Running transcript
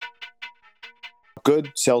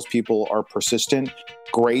Good salespeople are persistent.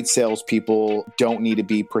 Great salespeople don't need to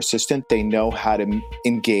be persistent. They know how to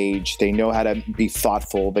engage. They know how to be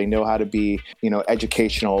thoughtful. They know how to be,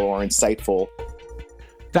 educational or insightful.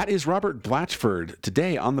 That is Robert Blatchford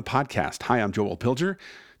today on the podcast. Hi, I'm Joel Pilger.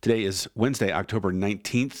 Today is Wednesday, October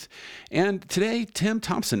 19th. And today, Tim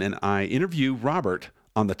Thompson and I interview Robert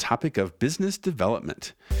on the topic of business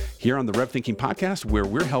development here on the Rev Thinking podcast, where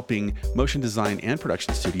we're helping motion design and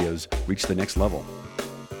production studios reach the next level.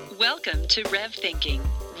 Welcome to Rev Thinking.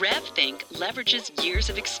 RevThink leverages years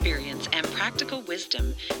of experience and practical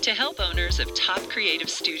wisdom to help owners of top creative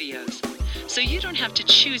studios, so you don't have to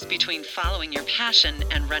choose between following your passion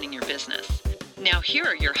and running your business. Now here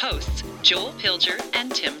are your hosts, Joel Pilger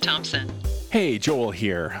and Tim Thompson. Hey, Joel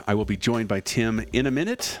here. I will be joined by Tim in a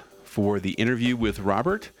minute for the interview with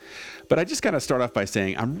Robert. But I just got to start off by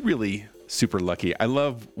saying I'm really super lucky. I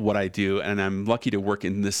love what I do, and I'm lucky to work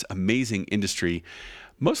in this amazing industry,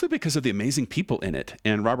 mostly because of the amazing people in it.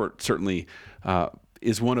 And Robert certainly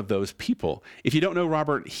is one of those people. If you don't know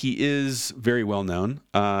Robert, he is very well known.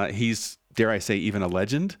 He's, dare I say, even a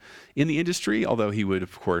legend in the industry, although he would,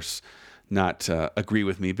 of course, not agree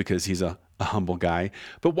with me because he's a humble guy.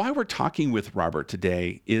 But why we're talking with Robert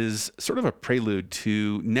today is sort of a prelude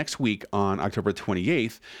to next week on October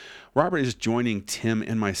 28th. Robert is joining Tim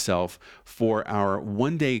and myself for our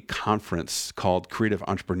one-day conference called Creative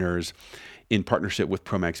Entrepreneurs in partnership with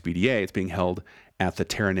Promax BDA. It's being held at the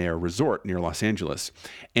Terranea Resort near Los Angeles.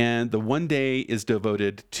 And the one day is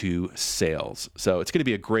devoted to sales. So it's going to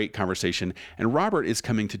be a great conversation. And Robert is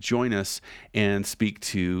coming to join us and speak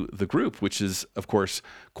to the group, which is, of course,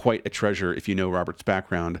 quite a treasure. If you know Robert's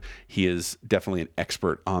background, he is definitely an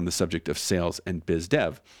expert on the subject of sales and biz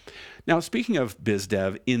dev. Now, speaking of biz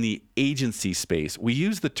dev, in the agency space, we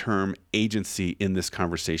use the term agency in this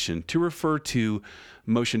conversation to refer to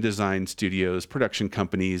motion design studios, production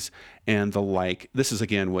companies, and the like. This is,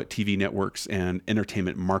 again, what TV networks and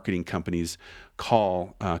entertainment marketing companies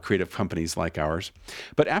call creative companies like ours.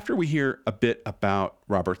 But after we hear a bit about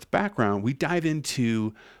Robert's background, we dive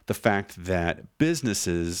into the fact that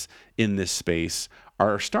businesses in this space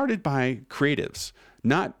are started by creatives,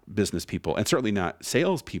 not business people, and certainly not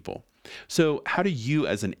salespeople. So how do you,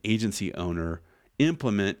 as an agency owner,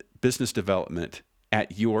 implement business development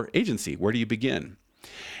at your agency? Where do you begin?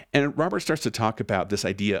 And Robert starts to talk about this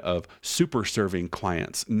idea of super serving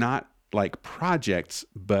clients, not like projects,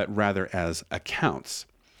 but rather as accounts.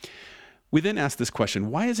 We then ask this question: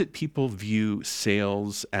 why is it people view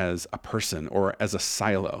sales as a person or as a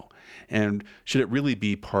silo? And should it really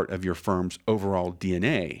be part of your firm's overall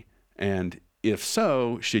DNA? And if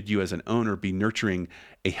so, should you as an owner be nurturing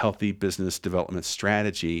a healthy business development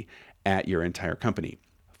strategy at your entire company?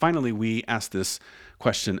 Finally, we ask this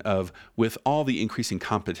question of, with all the increasing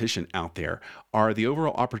competition out there, are the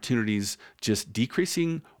overall opportunities just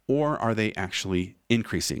decreasing or are they actually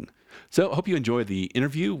increasing? So I hope you enjoy the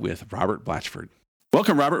interview with Robert Blatchford.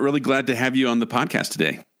 Welcome, Robert. Really glad to have you on the podcast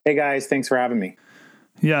today. Hey, guys. Thanks for having me.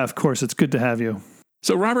 Yeah, of course. It's good to have you.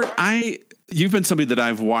 So, Robert, you've been somebody that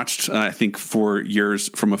I've watched, I think, for years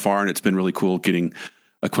from afar, and it's been really cool getting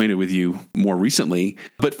acquainted with you more recently.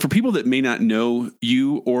 But for people that may not know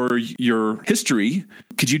you or your history,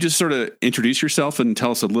 could you just sort of introduce yourself and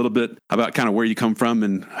tell us a little bit about kind of where you come from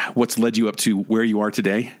and what's led you up to where you are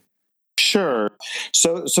today? Sure.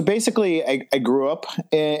 So basically, I grew up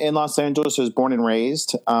in Los Angeles. I was born and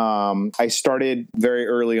raised. I started very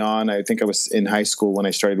early on. I think I was in high school when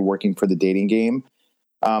I started working for the dating game.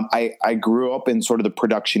 I grew up in sort of the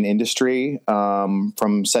production industry,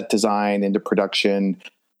 from set design into production,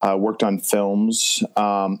 worked on films.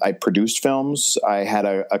 I produced films. I had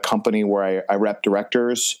a company where I rep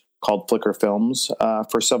directors called Flicker Films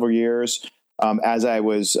for several years. As I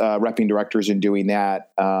was repping directors and doing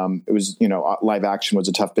that, it was, live action was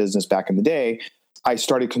a tough business back in the day. I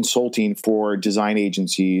started consulting for design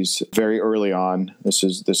agencies very early on. This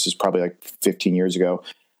is probably like 15 years ago.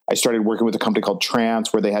 I started working with a company called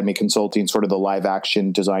Trance, where they had me consulting sort of the live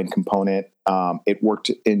action design component. It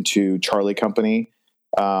worked into Charlie Company.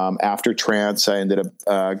 After Trance, I ended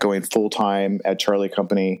up going full-time at Charlie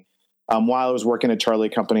Company. While I was working at Charlie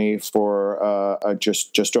Company for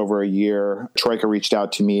just over a year, Troika reached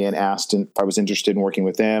out to me and asked if I was interested in working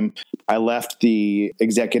with them. I left the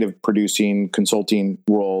executive producing consulting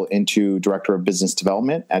role into director of business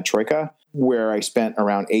development at Troika, where I spent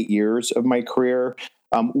around 8 years of my career.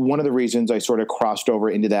 One of the reasons I sort of crossed over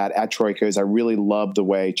into that at Troika is I really loved the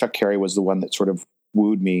way Chuck Carey was the one that sort of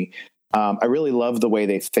wooed me. I really love the way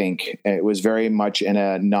they think. It was very much in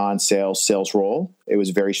a non-sales sales role. It was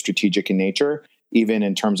very strategic in nature. even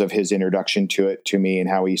in terms of his introduction to it to me and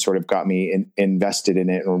how he sort of got me invested in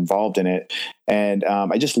it or involved in it. And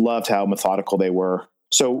I just loved how methodical they were.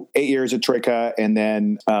 So 8 years at Troika, and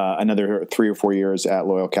then another 3 or 4 years at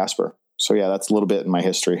Loyal Casper. So yeah, that's a little bit in my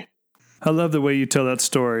history. I love the way you tell that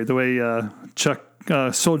story, the way Chuck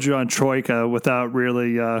sold you on Troika without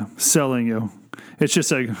really selling you. It's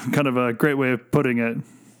just a kind of a great way of putting it.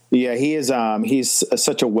 Yeah, he is. He's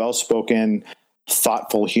such a well-spoken,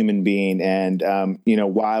 thoughtful human being. And,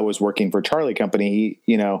 while I was working for Charlie Company,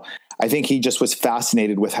 I think he just was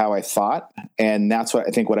fascinated with how I thought. And that's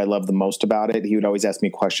what I love the most about it. He would always ask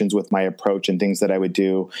me questions with my approach and things that I would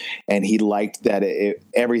do. And he liked that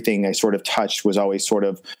everything I sort of touched was always sort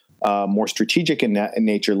of more strategic in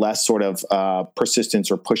nature, less sort of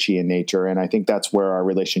persistence or pushy in nature. And I think that's where our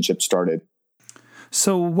relationship started.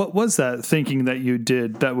 So what was that thinking that you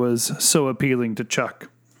did that was so appealing to Chuck?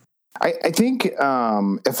 I think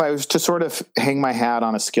if I was to sort of hang my hat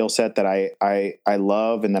on a skill set that I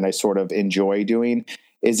love and that I sort of enjoy doing,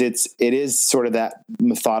 it is sort of that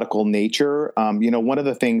methodical nature. One of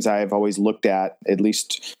the things I've always looked at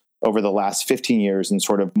least over the last 15 years, and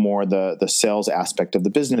sort of more the sales aspect of the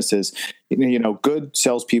business is, good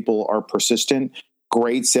salespeople are persistent.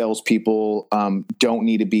 Great salespeople don't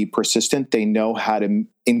need to be persistent. They know how to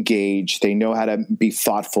engage. They know how to be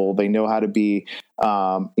thoughtful. They know how to be,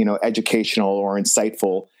 educational or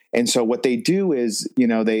insightful. And so what they do is,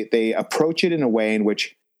 they approach it in a way in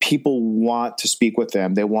which people want to speak with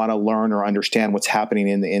them. They want to learn or understand what's happening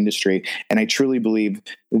in the industry. And I truly believe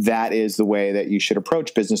that is the way that you should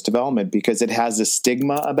approach business development, because it has a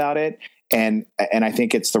stigma about it. And I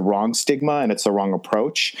think it's the wrong stigma and it's the wrong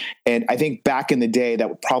approach. And I think back in the day,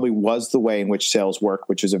 that probably was the way in which sales work,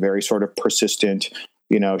 which is a very sort of persistent,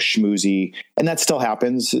 schmoozy, and that still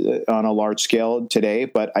happens on a large scale today.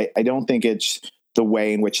 But I don't think it's the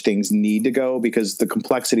way in which things need to go, because the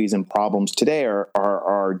complexities and problems today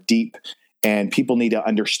are deep, and people need to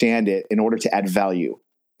understand it in order to add value.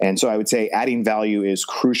 And so I would say adding value is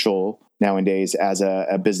crucial nowadays as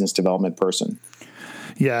a business development person.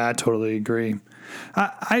 Yeah, I totally agree.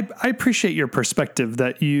 I appreciate your perspective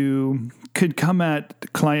that you could come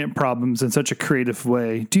at client problems in such a creative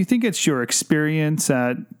way. Do you think it's your experience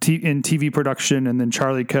in TV production and then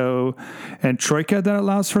Charlie Co. and Troika that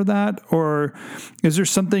allows for that? Or is there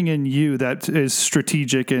something in you that is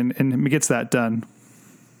strategic and gets that done?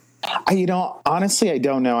 Honestly, I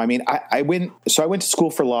don't know. I mean, I went to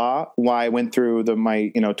school for law while I went through my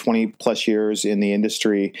 20 plus years in the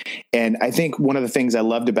industry. And I think one of the things I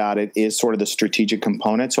loved about it is sort of the strategic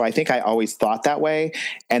component. So I think I always thought that way.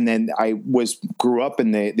 And then I grew up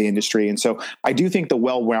in the industry. And so I do think the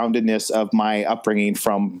well-roundedness of my upbringing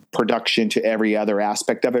from production to every other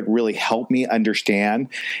aspect of it really helped me understand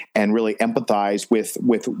and really empathize with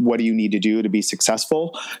what do you need to do to be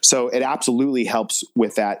successful. So it absolutely helps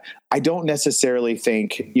with that. I don't necessarily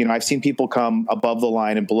think, I've seen people come above the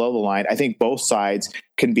line and below the line. I think both sides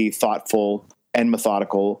can be thoughtful and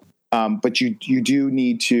methodical, but you do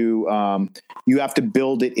need to, you have to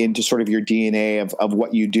build it into sort of your DNA of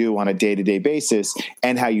what you do on a day-to-day basis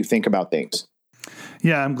and how you think about things.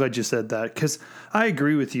 Yeah, I'm glad you said that, because I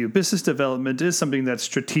agree with you. Business development is something that's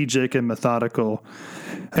strategic and methodical.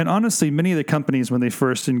 And honestly, many of the companies, when they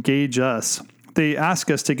first engage us, they ask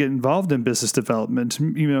us to get involved in business development,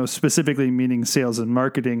 specifically meaning sales and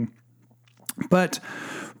marketing. But,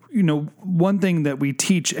 one thing that we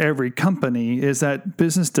teach every company is that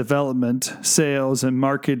business development, sales, and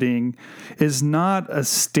marketing is not a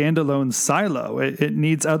standalone silo. It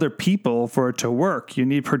needs other people for it to work. You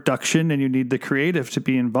need production and you need the creative to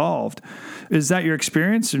be involved. Is that your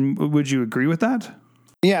experience? And would you agree with that?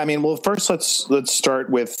 Yeah, I mean, well, first let's start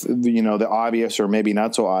with, the obvious, or maybe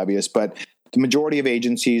not so obvious, but the majority of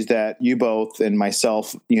agencies that you both and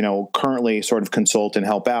myself, currently sort of consult and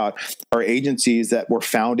help out are agencies that were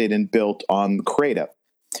founded and built on creative.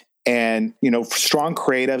 And, strong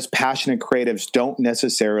creatives, passionate creatives don't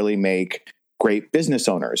necessarily make great business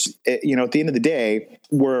owners. At the end of the day,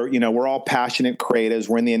 we're all passionate creatives.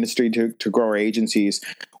 We're in the industry to grow our agencies.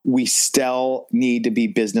 We still need to be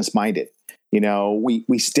business minded.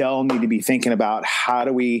 We still need to be thinking about how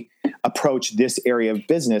do we approach this area of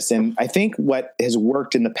business. And I think what has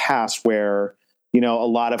worked in the past where, a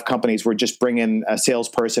lot of companies were just bring in a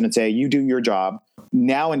salesperson and say, you do your job.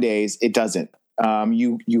 Nowadays, it doesn't.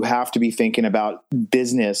 You have to be thinking about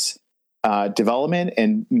business development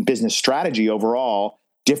and business strategy overall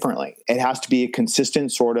differently. It has to be a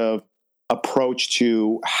consistent sort of approach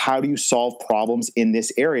to how do you solve problems in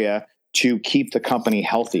this area to keep the company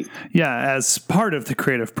healthy. Yeah, as part of the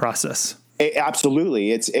creative process.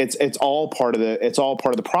 Absolutely. It's all part of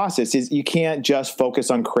the process. Is you can't just focus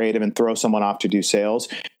on creative and throw someone off to do sales.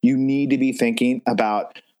 You need to be thinking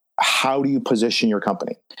about how do you position your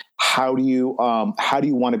company? How do you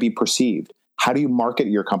want to be perceived? How do you market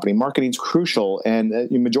your company? Marketing is crucial, and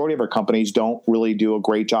the majority of our companies don't really do a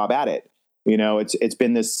great job at it. It's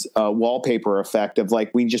been this wallpaper effect of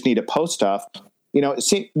like, we just need to post stuff.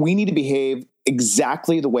 We need to behave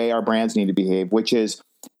exactly the way our brands need to behave, which is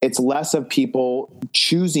it's less of people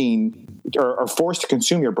choosing or forced to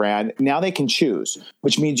consume your brand. Now they can choose,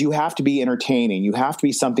 which means you have to be entertaining. You have to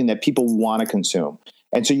be something that people want to consume.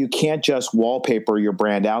 And so you can't just wallpaper your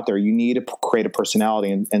brand out there. You need to create a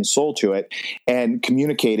personality and soul to it and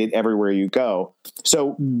communicate it everywhere you go.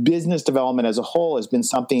 So business development as a whole has been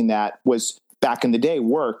something that was back in the day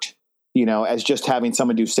worked, as just having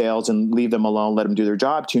someone do sales and leave them alone, let them do their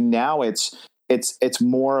job, to now it's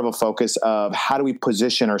more of a focus of how do we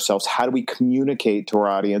position ourselves? How do we communicate to our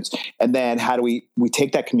audience? And then how do we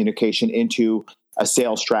take that communication into a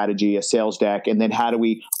sales strategy, a sales deck, and then how do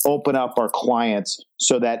we open up our clients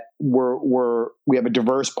so that we have a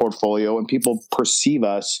diverse portfolio and people perceive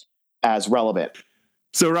us as relevant.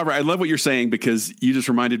 So, Robert, I love what you're saying, because you just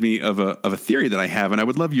reminded me of a theory that I have, and I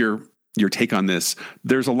would love your take on this.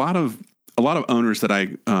 There's a lot of owners that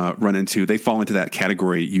I run into. They fall into that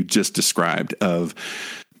category you just described of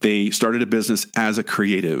they started a business as a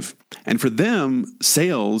creative, and for them,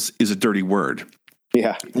 sales is a dirty word.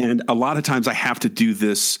 Yeah. And a lot of times I have to do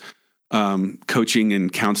this coaching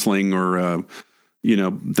and counseling, or,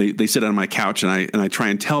 they sit on my couch and I try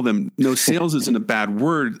and tell them, no, sales isn't a bad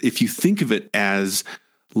word if you think of it as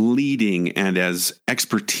leading and as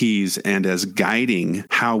expertise and as guiding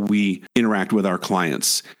how we interact with our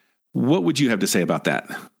clients. What would you have to say about that?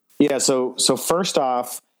 Yeah. So first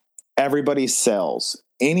off, everybody sells.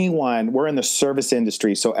 We're in the service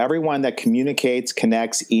industry. So everyone that communicates,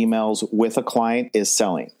 connects, emails with a client is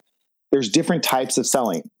selling. There's different types of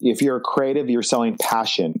selling. If you're a creative, you're selling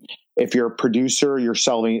passion. If you're a producer, you're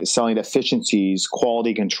selling efficiencies,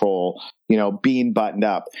 quality control, being buttoned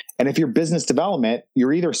up. And if you're business development,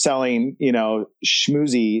 you're either selling,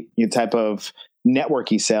 schmoozy type of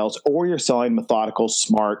networky sales, or you're selling methodical,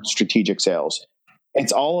 smart, strategic sales.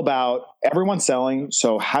 It's all about everyone selling.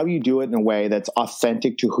 So how do you do it in a way that's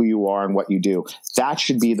authentic to who you are and what you do? That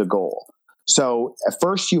should be the goal. So at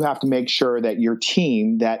first you have to make sure that your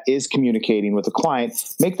team that is communicating with the client,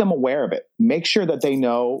 make them aware of it. Make sure that they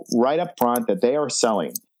know right up front that they are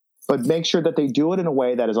selling, but make sure that they do it in a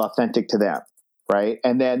way that is authentic to them. Right.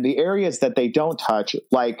 And then the areas that they don't touch,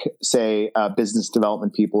 like, say, business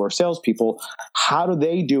development people or salespeople, how do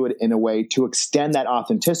they do it in a way to extend that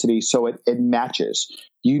authenticity so it matches?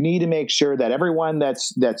 You need to make sure that everyone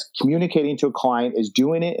that's communicating to a client is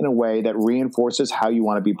doing it in a way that reinforces how you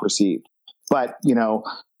want to be perceived. But,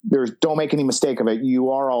 don't make any mistake of it.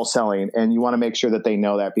 You are all selling, and you want to make sure that they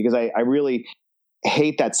know that, because I really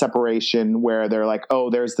hate that separation where they're like,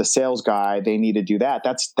 oh, there's the sales guy, they need to do that.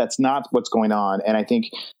 That's not what's going on. And I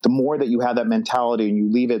think the more that you have that mentality and you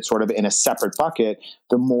leave it sort of in a separate bucket,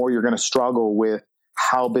 the more you're going to struggle with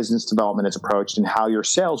how business development is approached and how your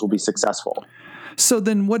sales will be successful. So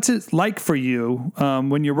then what's it like for you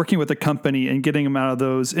when you're working with a company and getting them out of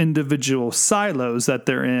those individual silos that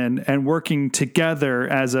they're in and working together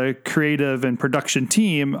as a creative and production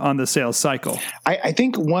team on the sales cycle? I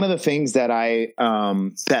think one of the things that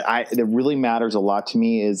that really matters a lot to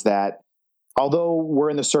me is that although we're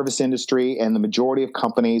in the service industry and the majority of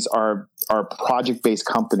companies are project-based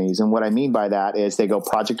companies, and what I mean by that is they go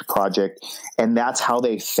project to project, and that's how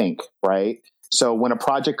they think, right? So when a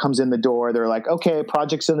project comes in the door, they're like, okay,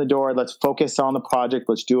 project's in the door. Let's focus on the project.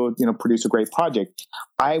 Let's produce a great project.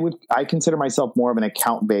 I consider myself more of an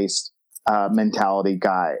account-based mentality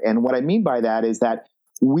guy. And what I mean by that is that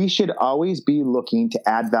we should always be looking to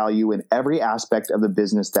add value in every aspect of the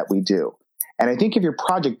business that we do. And I think if you're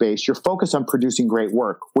project-based, you're focused on producing great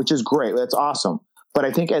work, which is great. That's awesome. But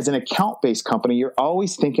I think as an account-based company, you're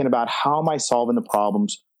always thinking about how am I solving the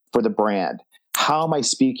problems for the brand? How am I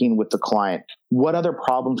speaking with the client? What other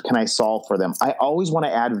problems can I solve for them? I always want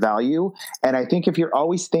to add value. And I think if you're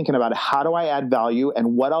always thinking about how do I add value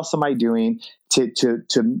and what else am I doing to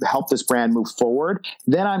help this brand move forward,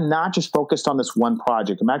 then I'm not just focused on this one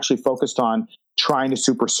project. I'm actually focused on trying to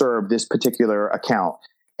super serve this particular account.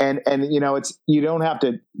 And you don't have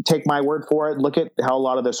to take my word for it. Look at how a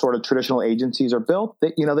lot of the sort of traditional agencies are built.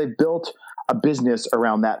 They've built a business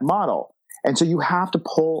around that model. And so you have to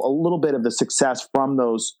pull a little bit of the success from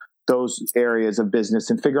those those areas of business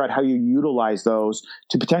and figure out how you utilize those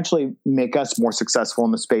to potentially make us more successful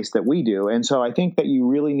in the space that we do. And so I think that you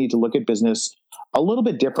really need to look at business a little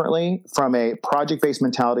bit differently, from a project-based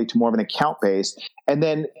mentality to more of an account-based. And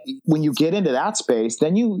then when you get into that space,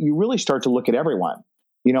 then you really start to look at everyone.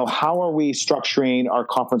 How are we structuring our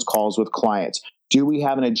conference calls with clients? Do we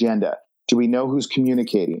have an agenda? Do we know who's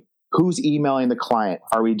communicating? Who's emailing the client?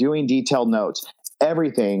 Are we doing detailed notes?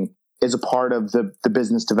 Everything is a part of the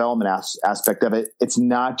business development aspect of it. It's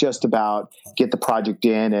not just about get the project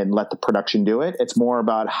in and let the production do it. It's more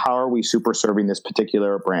about how are we super serving this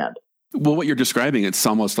particular brand. Well, what you're describing, it's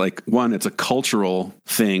almost like, one, it's a cultural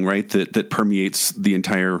thing, right? That permeates the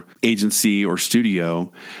entire agency or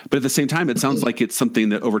studio. But at the same time, it sounds like it's something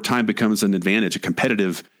that over time becomes an advantage, a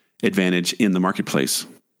competitive advantage in the marketplace.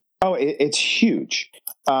 Oh, it's huge.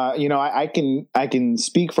 I can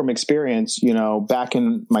speak from experience. Back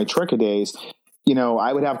in my Troika days,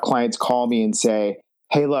 I would have clients call me and say,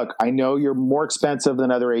 "Hey, look, I know you're more expensive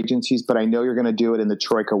than other agencies, but I know you're going to do it in the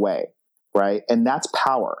Troika way," right? And that's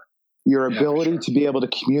power. Your ability to be able to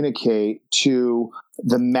communicate to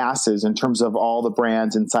the masses in terms of all the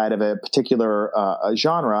brands inside of a particular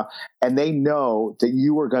genre, and they know that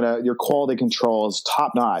your quality control is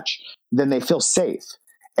top notch, then they feel safe.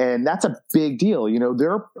 And that's a big deal.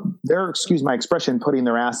 They're, excuse my expression, putting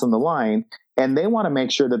their ass on the line, and they want to make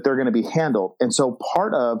sure that they're going to be handled. And so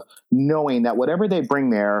part of knowing that whatever they bring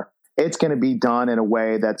there, it's going to be done in a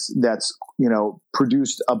way that's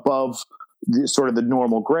produced above the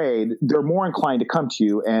normal grade, they're more inclined to come to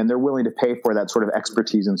you, and they're willing to pay for that sort of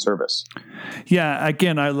expertise and service. Yeah,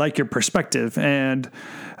 again, I like your perspective, and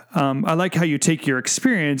I like how you take your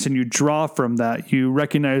experience and you draw from that. You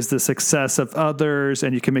recognize the success of others,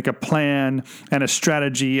 and you can make a plan and a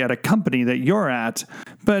strategy at a company that you're at.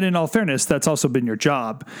 But in all fairness, that's also been your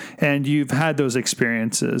job, and you've had those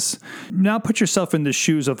experiences. Now put yourself in the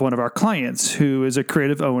shoes of one of our clients who is a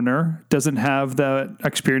creative owner, doesn't have that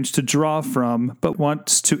experience to draw from, but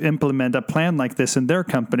wants to implement a plan like this in their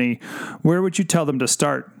company. Where would you tell them to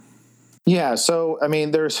start? Yeah. So, I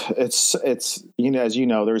mean, there's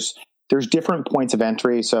different points of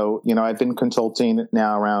entry. So, I've been consulting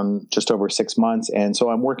now around just over 6 months. And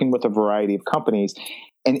so I'm working with a variety of companies,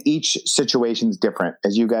 and each situation is different.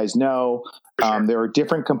 As you guys know, there are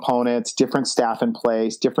different components, different staff in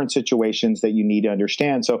place, different situations that you need to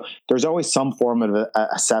understand. So there's always some form of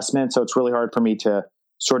assessment. So it's really hard for me to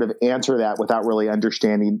sort of answer that without really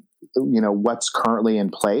understanding, what's currently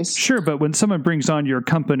in place. Sure, but when someone brings on your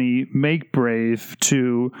company, MakeBrave,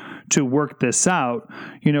 to work this out,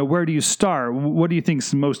 where do you start? What do you think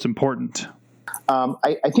is most important?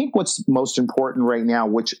 I think what's most important right now,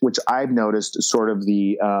 which I've noticed, is sort of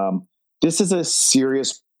this is a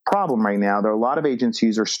serious problem right now. There are a lot of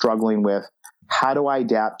agencies are struggling with how do I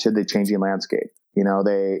adapt to the changing landscape.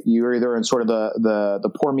 You're either in sort of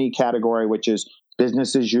the poor me category, which is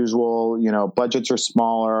business as usual. Budgets are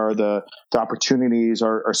smaller. The opportunities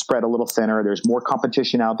are spread a little thinner. There's more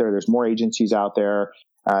competition out there. There's more agencies out there.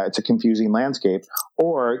 It's a confusing landscape.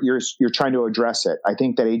 Or you're trying to address it. I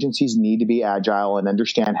think that agencies need to be agile and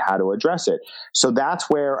understand how to address it. So that's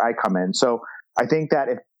where I come in. So I think that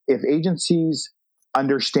if agencies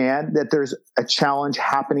understand that there's a challenge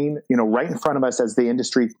happening, right in front of us as the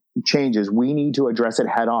industry changes, we need to address it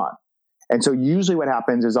head on. And so usually what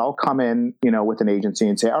happens is I'll come in, with an agency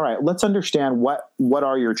and say, all right, let's understand what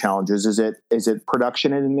are your challenges? Is it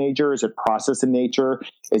production in nature? Is it process in nature?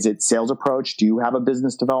 Is it sales approach? Do you have a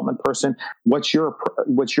business development person? What's your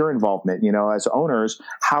involvement? As owners,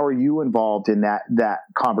 how are you involved in that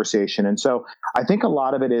conversation? And so I think a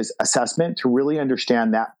lot of it is assessment to really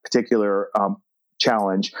understand that particular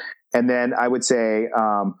challenge. And then I would say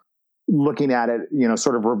looking at it,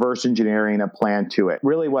 sort of reverse engineering a plan to it.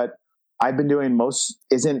 Really what I've been doing most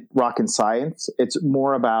isn't rocket science. It's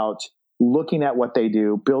more about looking at what they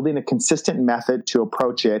do, building a consistent method to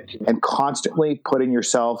approach it, and constantly putting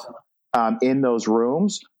yourself in those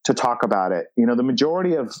rooms to talk about it. The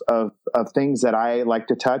majority of things that I like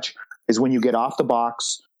to touch is when you get off the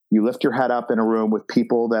box, you lift your head up in a room with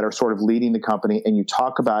people that are sort of leading the company, and you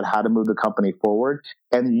talk about how to move the company forward.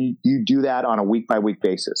 And you do that on a week by week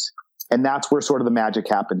basis. And that's where sort of the magic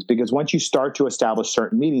happens, because once you start to establish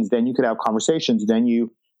certain meetings, then you could have conversations, then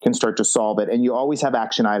you can start to solve it. And you always have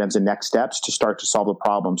action items and next steps to start to solve the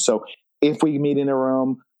problem. So if we meet in a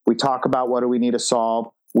room, we talk about what do we need to solve,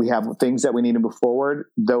 we have things that we need to move forward,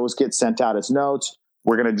 those get sent out as notes.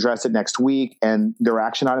 We're going to address it next week. And there are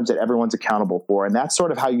action items that everyone's accountable for. And that's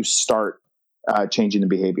sort of how you start changing the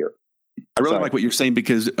behavior. I really like what you're saying,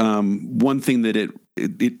 because one thing that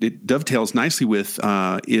it dovetails nicely with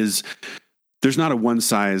is there's not a one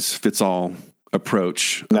size fits all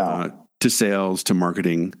approach to sales, to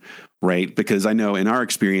marketing, right? Because I know in our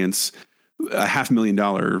experience, a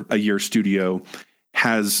 $500,000 a year studio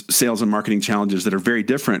has sales and marketing challenges that are very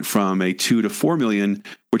different from a $2 to $4 million,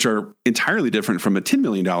 which are entirely different from a $10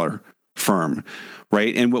 million firm,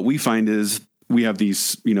 right? And what we find is we have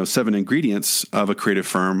these, 7 ingredients of a creative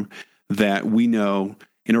firm that we know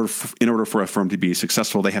in order for a firm to be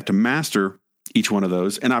successful, they have to master each one of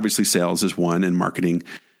those. And obviously sales is one and marketing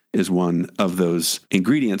is one of those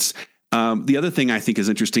ingredients. The other thing I think is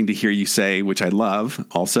interesting to hear you say, which I love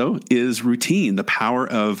also, is routine, the power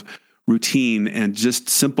of routine and just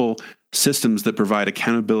simple systems that provide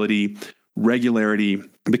accountability, regularity,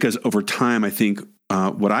 because over time, I think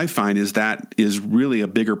what I find is that is really a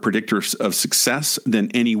bigger predictor of success than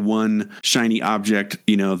any one shiny object,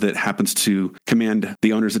 that happens to command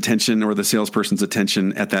the owner's attention or the salesperson's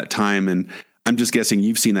attention at that time. And I'm just guessing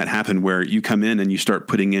you've seen that happen where you come in and you start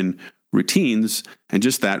putting in routines and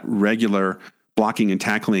just that regular blocking and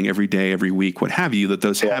tackling every day, every week, what have you, that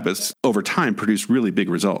those habits over time produce really big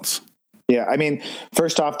results. Yeah. I mean,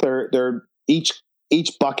 first off, they're each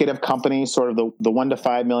bucket of companies, sort of the 1 to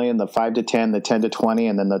 5 million, the 5 to 10, the 10 to 20,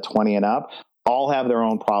 and then the 20 and up, all have their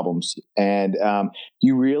own problems. And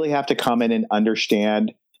you really have to come in and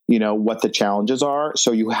understand, what the challenges are.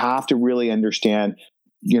 So you have to really understand,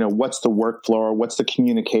 what's the workflow, what's the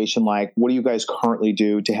communication like? What do you guys currently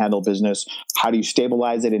do to handle business? How do you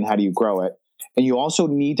stabilize it and how do you grow it? And you also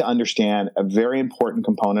need to understand a very important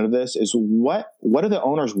component of this is what do the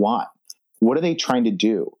owners want? What are they trying to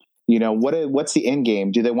do? What's the end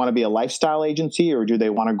game? Do they want to be a lifestyle agency or do they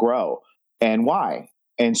want to grow, and why?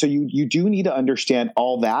 And so you do need to understand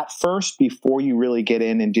all that first before you really get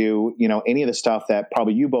in and do, any of the stuff that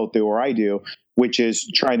probably you both do or I do, which is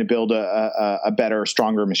trying to build a better,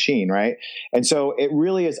 stronger machine, right? And so it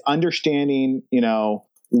really is understanding,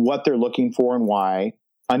 what they're looking for and why,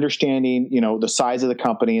 understanding, the size of the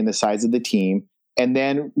company and the size of the team. And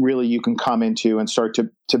then really you can come into and start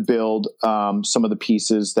to build some of the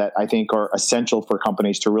pieces that I think are essential for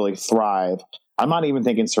companies to really thrive. I'm not even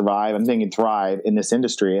thinking survive. I'm thinking thrive in this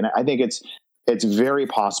industry. And I think it's very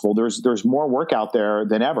possible. There's more work out there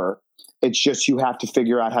than ever. It's just you have to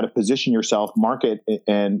figure out how to position yourself, market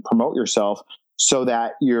and promote yourself so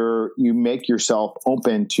that you make yourself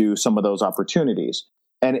open to some of those opportunities.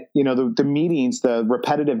 And, the meetings, the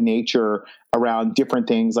repetitive nature around different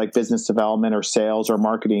things like business development or sales or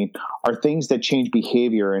marketing are things that change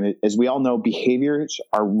behavior. And as we all know, behaviors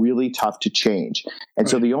are really tough to change. And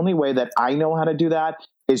so the only way that I know how to do that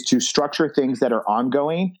is to structure things that are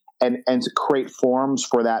ongoing and to create forums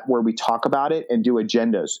for that where we talk about it and do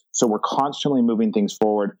agendas. So we're constantly moving things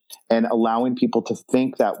forward and allowing people to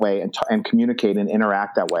think that way and communicate and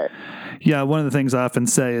interact that way. Yeah, one of the things I often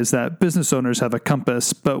say is that business owners have a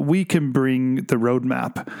compass, but we can bring the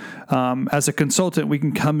roadmap. As a consultant, we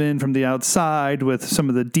can come in from the outside with some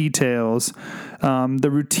of the details, the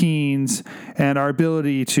routines, and our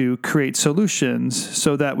ability to create solutions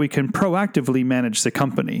so that we can proactively manage the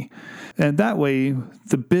company. And that way,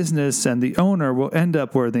 the business and the owner will end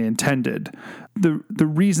up where they intended. The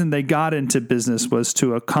reason they got into business was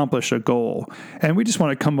to accomplish a goal. And we just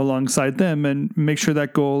want to come alongside them and make sure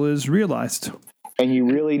that goal is realized. And you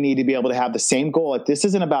really need to be able to have the same goal. This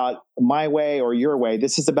isn't about my way or your way.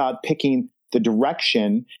 This is about picking the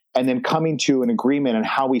direction and then coming to an agreement on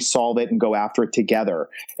how we solve it and go after it together.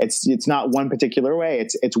 It's not one particular way.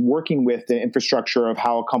 It's working with the infrastructure of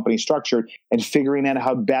how a company's structured and figuring out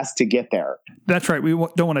how best to get there. That's right. We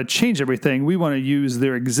don't want to change everything. We want to use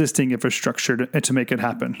their existing infrastructure to make it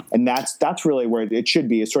happen. And that's really where it should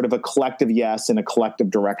be, is sort of a collective yes and a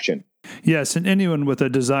collective direction. Yes, and anyone with a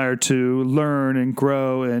desire to learn and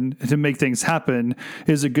grow and to make things happen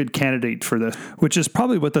is a good candidate for this, which is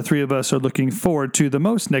probably what the three of us are looking forward to the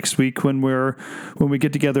most next week when we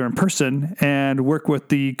get together in person and work with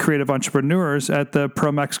the creative entrepreneurs at the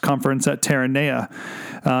ProMax conference at Terranea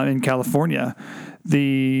in California.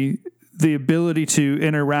 The ability to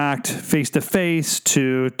interact face-to-face,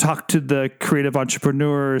 to talk to the creative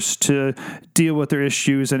entrepreneurs, to deal with their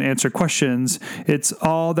issues and answer questions. It's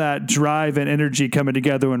all that drive and energy coming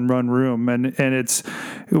together in one room. And it's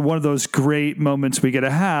one of those great moments we get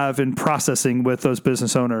to have in processing with those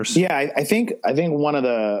business owners. Yeah, I think one of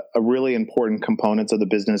the really important components of the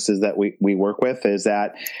businesses that we work with is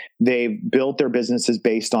that they've built their businesses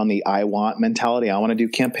based on the I want mentality. I want to do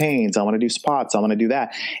campaigns. I want to do spots. I want to do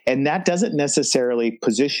that. And that doesn't necessarily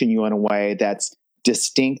position you in a way that's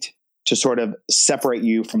distinct to sort of separate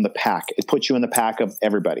you from the pack. It puts you in the pack of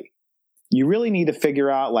everybody. you really need to figure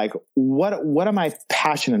out like, what am I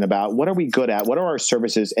passionate about? What are we good at? What are our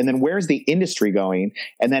services? And then where's the industry going?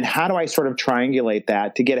 And then how do I sort of triangulate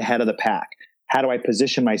that to get ahead of the pack? How do I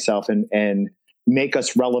position myself and make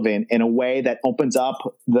us relevant in a way that opens up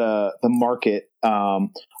the market of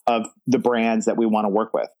the brands that we want to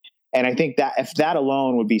work with? And I think that if that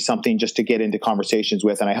alone would be something just to get into conversations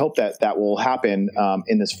with, and I hope that will happen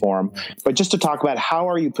in this forum, but just to talk about how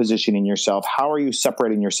are you positioning yourself? How are you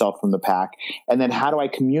separating yourself from the pack? And then how do I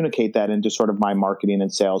communicate that into sort of my marketing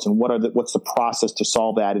and sales? And what's the process to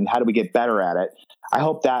solve that? And how do we get better at it? I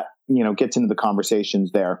hope that, gets into the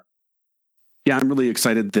conversations there. Yeah, I'm really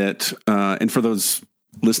excited that, and for those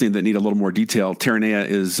listening that need a little more detail, Terranea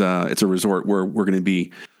is, it's a resort where we're going to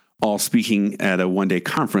be all speaking at a one-day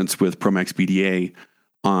conference with Promax BDA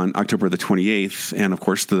on October the 28th. And of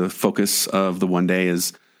course, the focus of the one day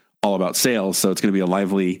is all about sales. So it's going to be a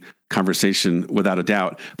lively conversation without a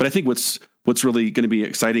doubt. But I think what's really going to be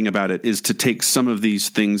exciting about it is to take some of these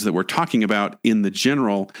things that we're talking about in the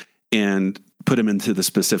general and put them into the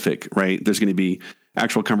specific, right? There's going to be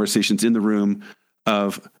actual conversations in the room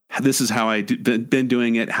of this is how I've been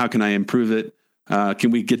doing it. How can I improve it?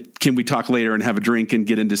 Can we talk later and have a drink and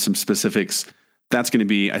get into some specifics? That's going to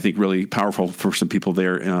be, I think, really powerful for some people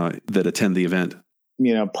there that attend the event.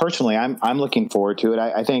 Personally, I'm looking forward to it.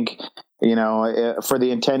 I think, for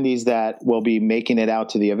the attendees that will be making it out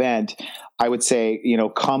to the event, I would say,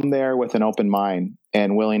 come there with an open mind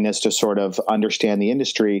and willingness to sort of understand the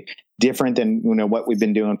industry different than, what we've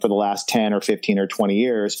been doing for the last 10 or 15 or 20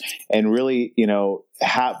 years, and really,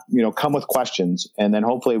 come with questions, and then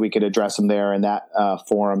hopefully we could address them there in that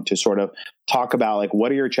forum to sort of talk about like,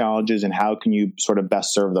 what are your challenges and how can you sort of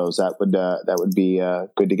best serve those? That would be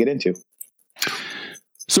good to get into.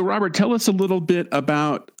 So Robert, tell us a little bit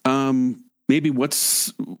about maybe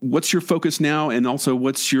what's your focus now, and also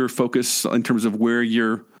what's your focus in terms of where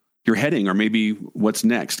you're heading, or maybe what's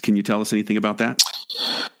next. Can you tell us anything about that?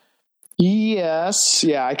 Yes.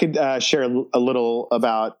 Yeah, I could share a little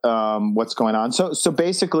about what's going on. So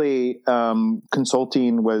basically,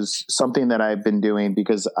 consulting was something that I've been doing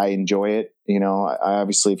because I enjoy it. I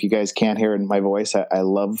obviously, if you guys can't hear it in my voice, I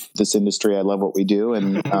love this industry. I love what we do.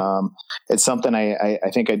 And it's something I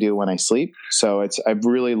think I do when I sleep. So I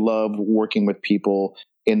really love working with people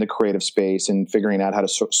in the creative space and figuring out how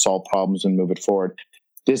to solve problems and move it forward.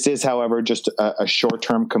 This is, however, just a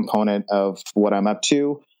short-term component of what I'm up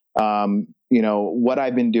to. What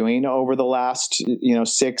I've been doing over the last,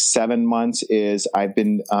 6-7 months is I've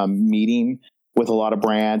been meeting with a lot of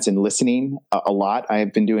brands and listening a lot.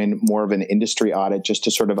 I've been doing more of an industry audit just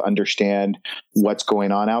to sort of understand what's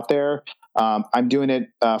going on out there. I'm doing it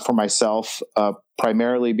for myself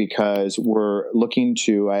primarily because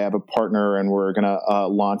I have a partner and we're going to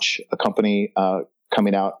launch a company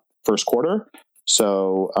coming out first quarter.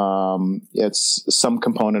 So it's some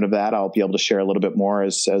component of that. I'll be able to share a little bit more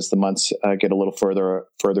as the months get a little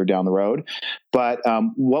further down the road. But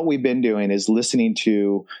what we've been doing is listening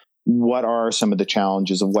to what are some of the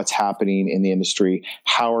challenges of what's happening in the industry.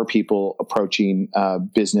 How are people approaching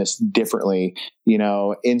business differently?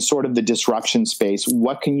 In sort of the disruption space,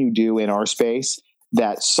 what can you do in our space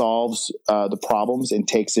that solves the problems and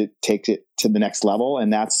takes it to the next level?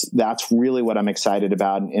 And that's really what I'm excited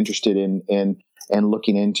about and interested in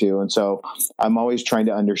looking into. And so I'm always trying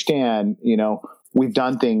to understand, we've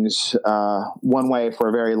done things one way for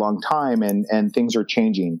a very long time and things are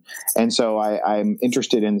changing. And so I'm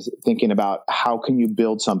interested in thinking about how can you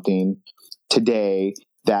build something today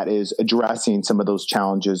that is addressing some of those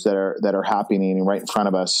challenges that are happening right in front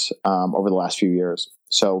of us over the last few years.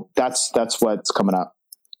 So that's what's coming up.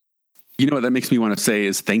 What that makes me want to say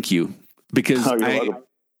is thank you, because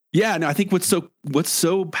I think what's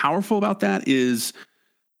so powerful about that is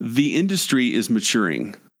the industry is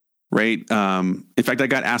maturing, right? In fact, I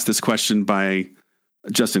got asked this question by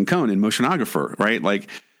Justin Cohn in Motionographer, right? Like,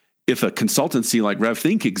 if a consultancy like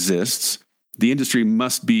RevThink exists, the industry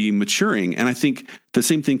must be maturing. And I think the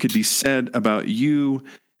same thing could be said about you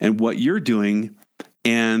and what you're doing.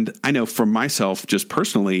 And I know for myself, just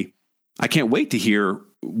personally, I can't wait to hear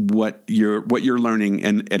what you're learning,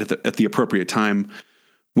 and at the appropriate time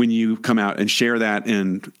when you come out and share that,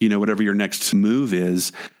 and whatever your next move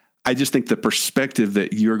is. I just think the perspective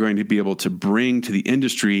that you're going to be able to bring to the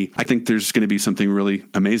industry, I think there's going to be something really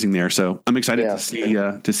amazing there. So I'm excited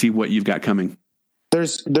to see what you've got coming.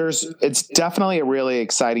 It's definitely a really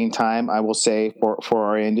exciting time, I will say, for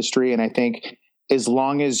our industry. And I think as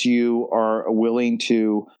long as you are willing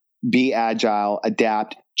to be agile,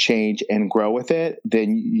 adapt, change, and grow with it,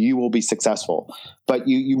 then you will be successful. But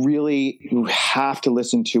you have to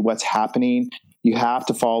listen to what's happening you have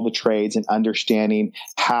to follow the trades and understanding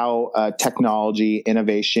how technology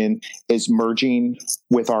innovation is merging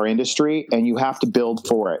with our industry, and you have to build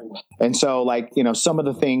for it. And so, like, some of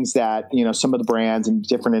the things that, some of the brands and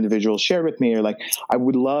different individuals shared with me are like, I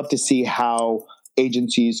would love to see how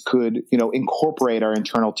agencies could, incorporate our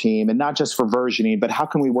internal team, and not just for versioning, but how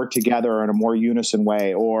can we work together in a more unison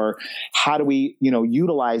way? Or how do we,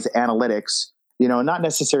 utilize analytics, not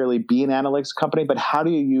necessarily be an analytics company, but how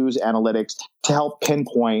do you use analytics to help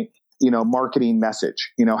pinpoint, marketing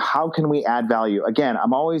message? How can we add value? Again,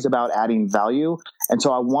 I'm always about adding value. And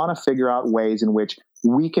so I want to figure out ways in which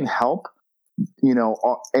we can help,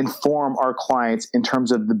 inform our clients in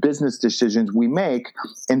terms of the business decisions we make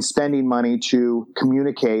in spending money to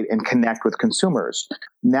communicate and connect with consumers.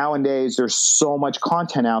 Nowadays, there's so much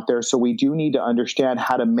content out there, so we do need to understand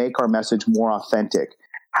how to make our message more authentic,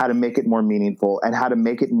 how to make it more meaningful, and how to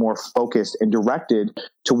make it more focused and directed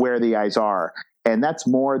to where the eyes are. And that's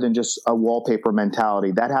more than just a wallpaper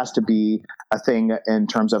mentality. That has to be a thing in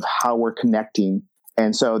terms of how we're connecting.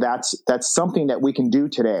 And so that's something that we can do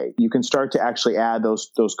today. You can start to actually add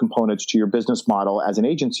those components to your business model as an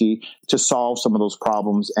agency to solve some of those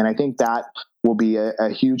problems. And I think that will be a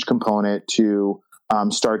huge component to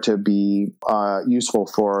start to be useful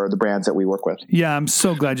for the brands that we work with. Yeah, I'm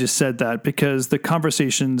so glad you said that, because the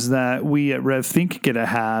conversations that we at RevThink get to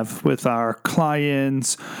have with our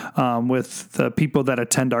clients, with the people that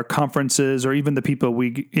attend our conferences, or even the people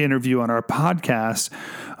we interview on our podcast,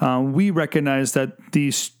 we recognize that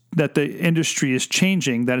the industry is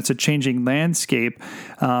changing, that it's a changing landscape,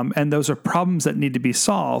 and those are problems that need to be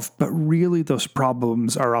solved. But really, those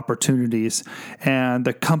problems are opportunities, and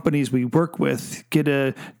the companies we work with get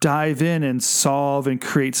to dive in and solve and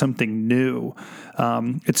create something new.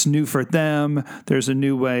 It's new for them. There's a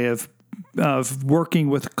new way of working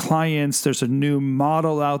with clients. There's a new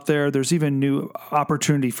model out there. There's even new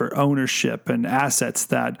opportunity for ownership and assets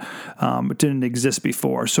that didn't exist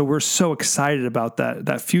before. So we're so excited about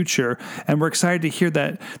that future, and we're excited to hear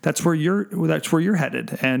that that's where you're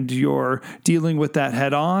headed, and you're dealing with that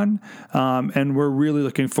head on. And we're really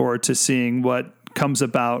looking forward to seeing what comes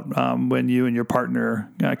about when you and your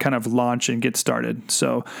partner kind of launch and get started.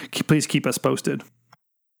 So please keep us posted.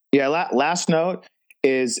 Yeah. Last note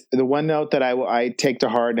is the one note that I take to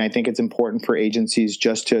heart, and I think it's important for agencies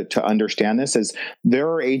just to understand this, is there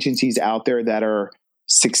are agencies out there that are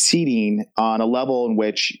succeeding on a level in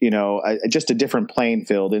which, just a different playing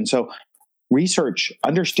field. And so research,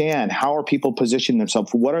 understand how are people positioning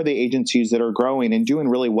themselves? What are the agencies that are growing and doing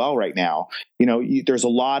really well right now? There's a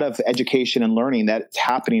lot of education and learning that's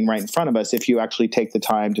happening right in front of us if you actually take the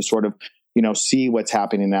time to sort of see what's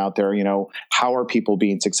happening out there. How are people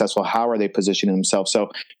being successful? How are they positioning themselves?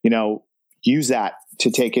 So, use that to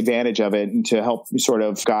take advantage of it and to help sort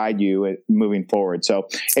of guide you moving forward. So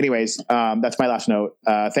anyways, that's my last note.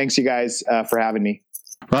 Thanks you guys for having me.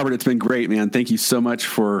 Robert, it's been great, man. Thank you so much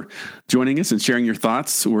for joining us and sharing your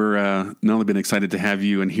thoughts. We're not only been excited to have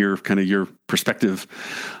you and hear kind of your perspective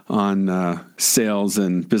on sales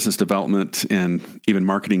and business development and even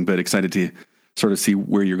marketing, but excited to sort of see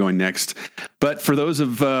where you're going next. But for those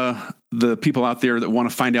of the people out there that want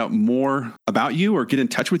to find out more about you or get in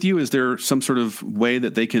touch with you, is there some sort of way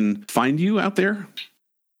that they can find you out there?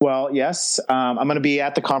 Well, yes. I'm going to be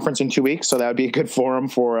at the conference in 2 weeks, so that would be a good forum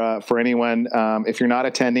for anyone. If you're not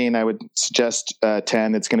attending, I would suggest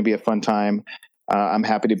attend. It's going to be a fun time. I'm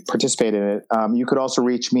happy to participate in it. You could also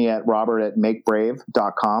reach me at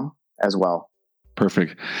robert@makebrave.com as well.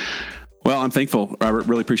 Perfect. Well, I'm thankful, Robert.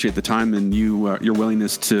 Really appreciate the time and your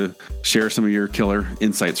willingness to share some of your killer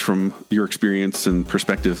insights from your experience and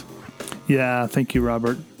perspective. Yeah, thank you,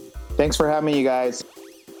 Robert. Thanks for having me, you guys.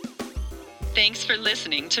 Thanks for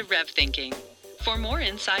listening to Rev Thinking. For more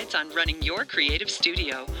insights on running your creative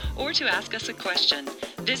studio or to ask us a question,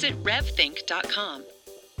 visit revthink.com.